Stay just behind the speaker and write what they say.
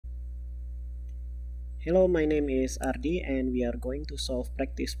Hello, my name is Ardi and we are going to solve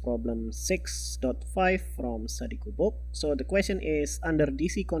practice problem 6.5 from Sadiku book. So the question is, under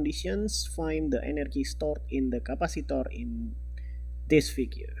DC conditions, find the energy stored in the capacitor in this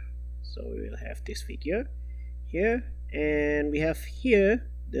figure. So we will have this figure here and we have here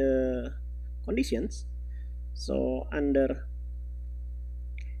the conditions. So under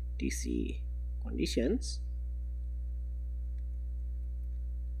DC conditions,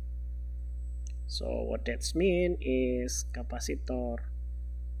 so what that's mean is capacitor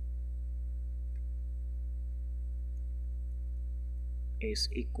is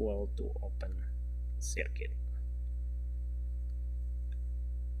equal to open circuit.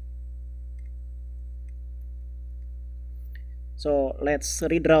 So let's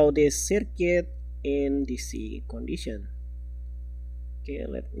redraw this circuit in DC condition. Okay,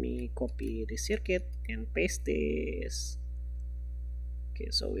 let me copy the circuit and paste this. Okay,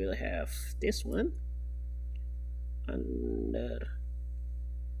 so we'll have this one under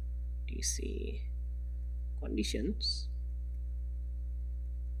DC conditions.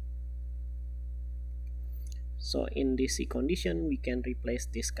 So in DC condition, we can replace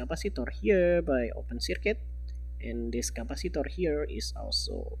this capacitor here by open circuit, and this capacitor here is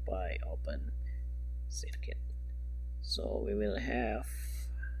also by open circuit. So we will have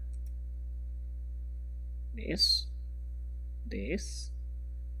this.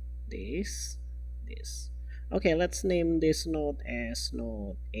 Okay, let's name this node as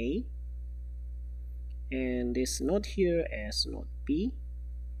node A and this node here as node B,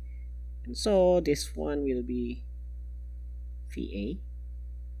 and so this one will be VA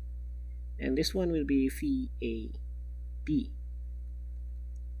and this one will be VAB.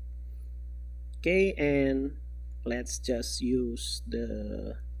 Okay, and let's just use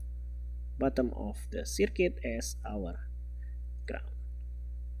the bottom of the circuit as our ground.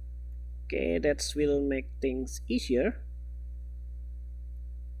 Okay, that will make things easier.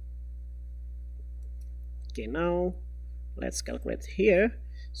 Okay, now let's calculate here.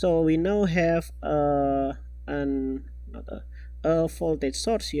 So we now have a voltage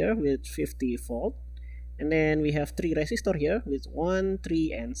source here with 50 volt, and then we have 3 resistor here with 1,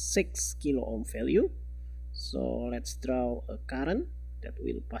 3, and 6 kilo ohm value. So let's draw a current that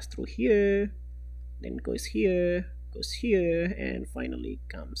will pass through here, then goes here, and finally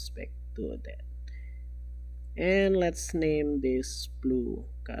comes back to that. And let's name this blue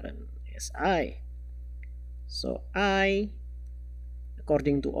current as I. So I,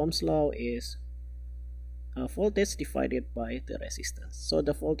 according to Ohm's law, is voltage divided by the resistance. So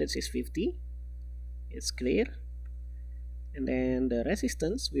the voltage is 50, it's clear, and then the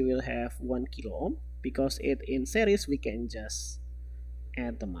resistance we will have 1 kilo ohm. Because it in series, we can just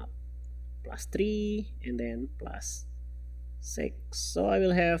add them up, plus 3 and then plus 6. So I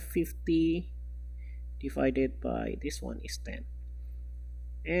will have 50 divided by this one is 10,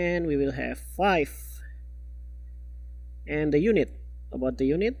 and we will have 5. And the unit, about the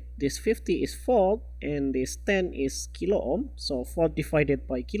unit, this 50 is volt and this 10 is kilo ohm, so volt divided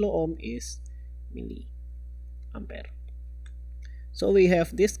by kilo ohm is milliampere. So we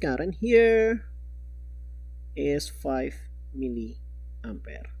have this current here is 5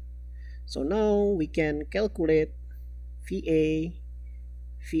 milliampere. So now we can calculate VA,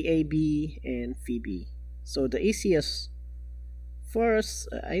 VAB, and VB. So the easiest first,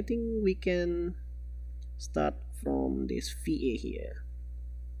 I think we can start from this VA here.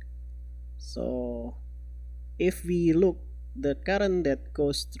 So if we look the current that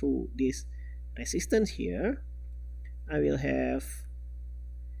goes through this resistance here, I will have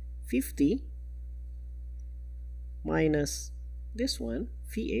 50 minus this one,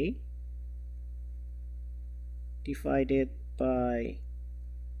 VA, divided by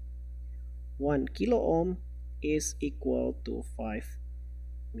 1 kilo ohm is equal to 5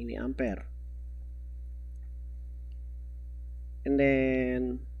 milliampere. And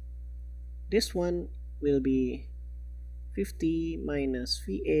then this one will be 50 minus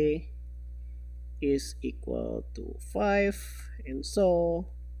VA is equal to 5, and so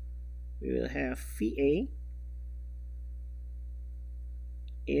we will have VA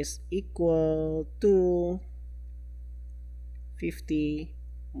is equal to 50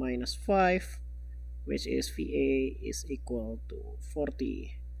 minus 5, which is VA is equal to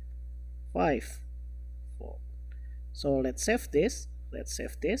 45 volt. So let's save this.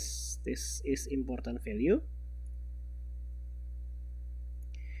 This is important value.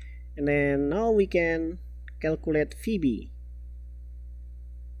 And then now we can calculate VB.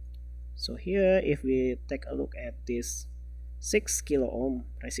 So here, if we take a look at this 6 kilo ohm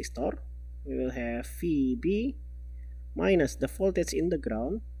resistor, we will have VB minus the voltage in the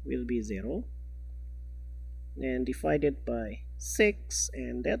ground will be 0, and divided by 6,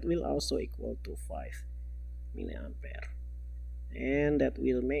 and that will also equal to 5 milliampere, and that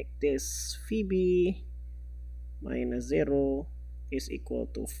will make this VB minus 0 is equal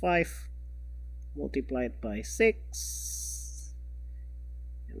to 5 multiplied by 6,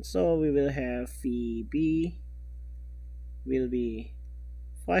 and so we will have VB will be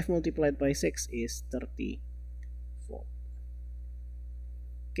 5 multiplied by 6 is 30 volt.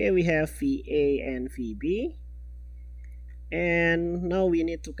 Okay, we have VA and VB, and now we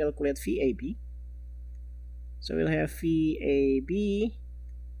need to calculate VAB. So we'll have VAB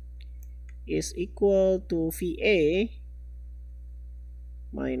is equal to VA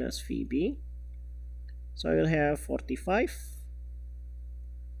minus VB. So I will have 45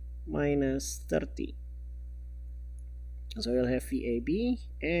 minus 30. So we'll have VAB,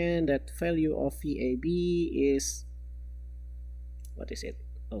 and that value of VAB is, what is it?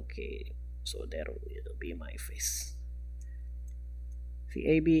 Okay, so there will be my face.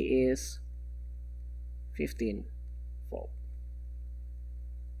 VAB is 15 volt.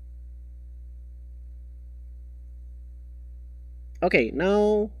 Okay,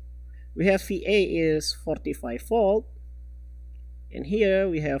 now we have VA is 45 volt, and here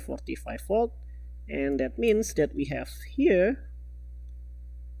we have 45 volt, and that means that we have here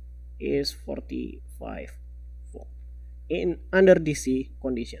is 45 volt in under DC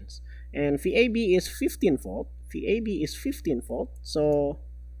conditions, and VAB is 15 volt. VAB is 15 volt, so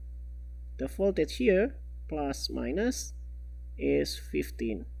the voltage here plus minus is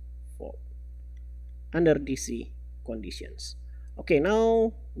 15 volt under DC conditions. Okay,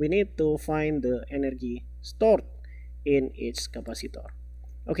 now we need to find the energy stored in each capacitor.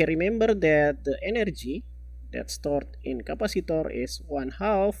 Okay, remember that the energy that's stored in capacitor is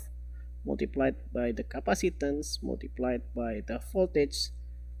 1/2 multiplied by the capacitance multiplied by the voltage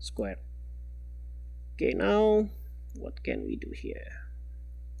squared. Okay, now what can we do here?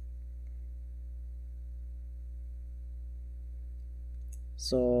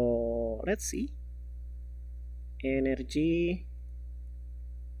 So let's see. Energy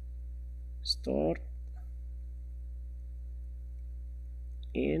stored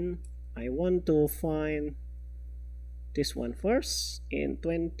in, I want to find this one first, in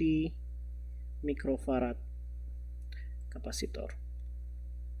 20 microfarad capacitor.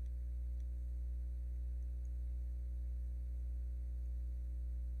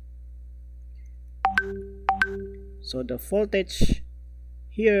 So the voltage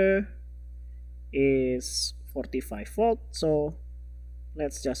here is 45 volt, so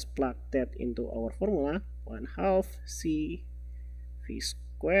let's just plug that into our formula, 1/2 C V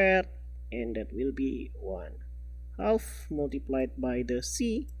squared, and that will be 1/2 multiplied by the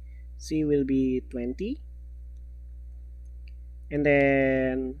C will be 20, and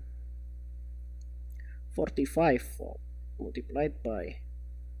then 45 volt multiplied by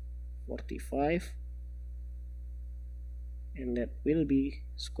 45, and that will be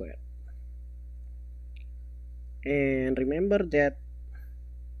squared. And remember that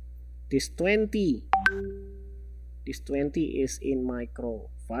this 20 is in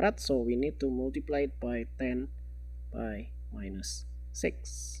microfarad, so we need to multiply it by 10 by minus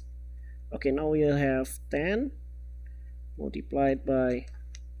 6. Okay, now we'll have 10 multiplied by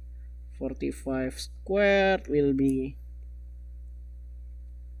 45 squared will be,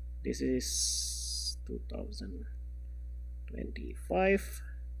 this is 2025.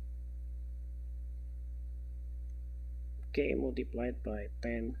 Okay, multiplied by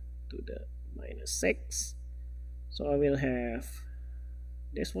 10 to the minus 6. So I will have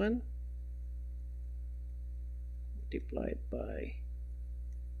this one multiplied by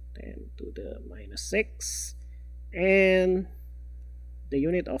 10 to the minus 6, and the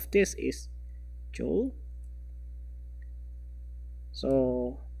unit of this is joule.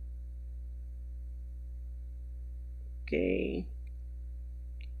 So okay,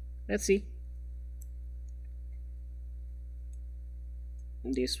 let's see.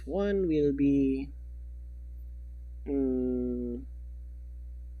 This one will be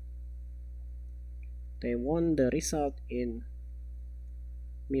they want the result in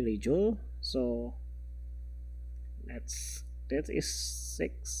millijoule, so that is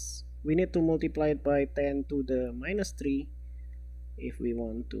 6. We need to multiply it by 10 to the minus 3 if we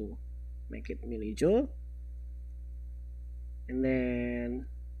want to make it millijoule, and then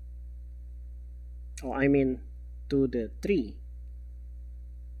to the 3.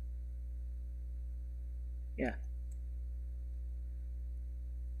 Yeah,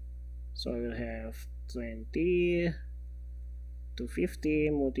 so I will have 20 to 50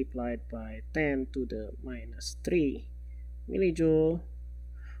 multiplied by 10 to the minus 3 millijoule.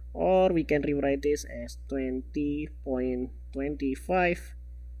 or we can rewrite this as 20.25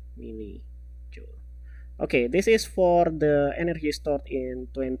 millijoule. Okay, this is for the energy stored in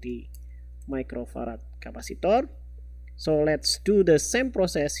 20 microfarad capacitor. So let's do the same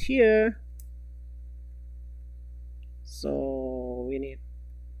process here. So we need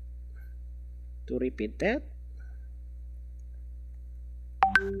to repeat that.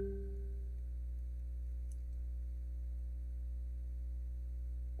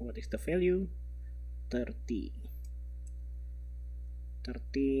 What is the value? 30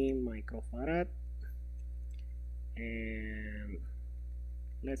 microfarad, and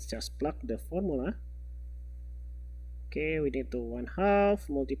let's just plug the formula. Okay, we need to 1/2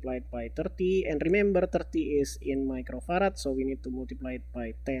 multiplied by 30, and remember 30 is in microfarad, so we need to multiply it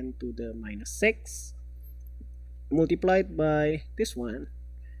by 10 to the minus 6 multiplied by this one,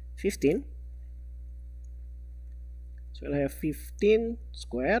 15. So we'll have 15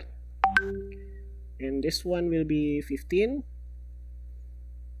 squared, and this one will be 15.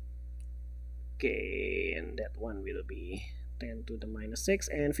 Okay, and that one will be 10 to the minus 6,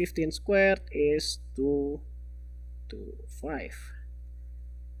 and 15 squared is 225.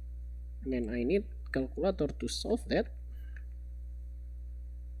 And then I need calculator to solve that.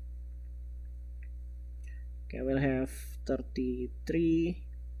 Okay, we'll have 33,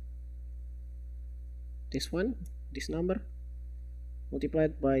 this one, this number,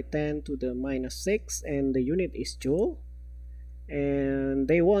 multiplied by 10 to the minus 6, and the unit is joule, and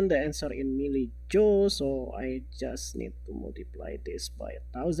they want the answer in millijoule, so I just need to multiply this by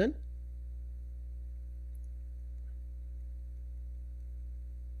 1000.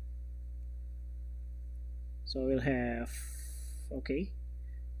 So we'll have, okay,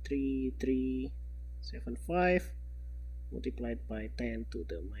 3375 multiplied by 10 to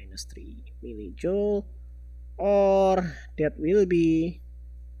the minus 3 millijoule, or that will be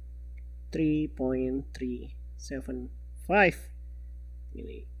 3.375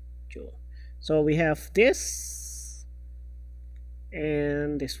 millijoule. So we have this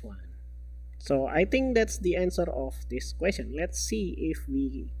and this one. So I think that's the answer of this question. Let's see if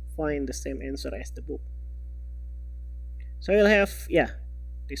we find the same answer as the book. So we'll have, yeah,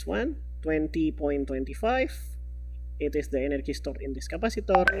 this one, 20.25. It is the energy stored in this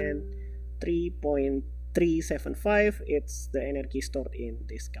capacitor, and 3.375, it's the energy stored in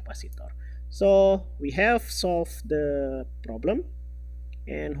this capacitor. So we have solved the problem,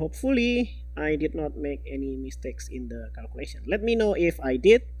 and hopefully I did not make any mistakes in the calculation. Let me know if I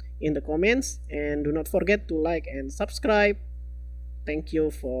did in the comments, and do not forget to like and subscribe. Thank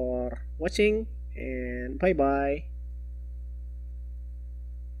you for watching, and bye bye.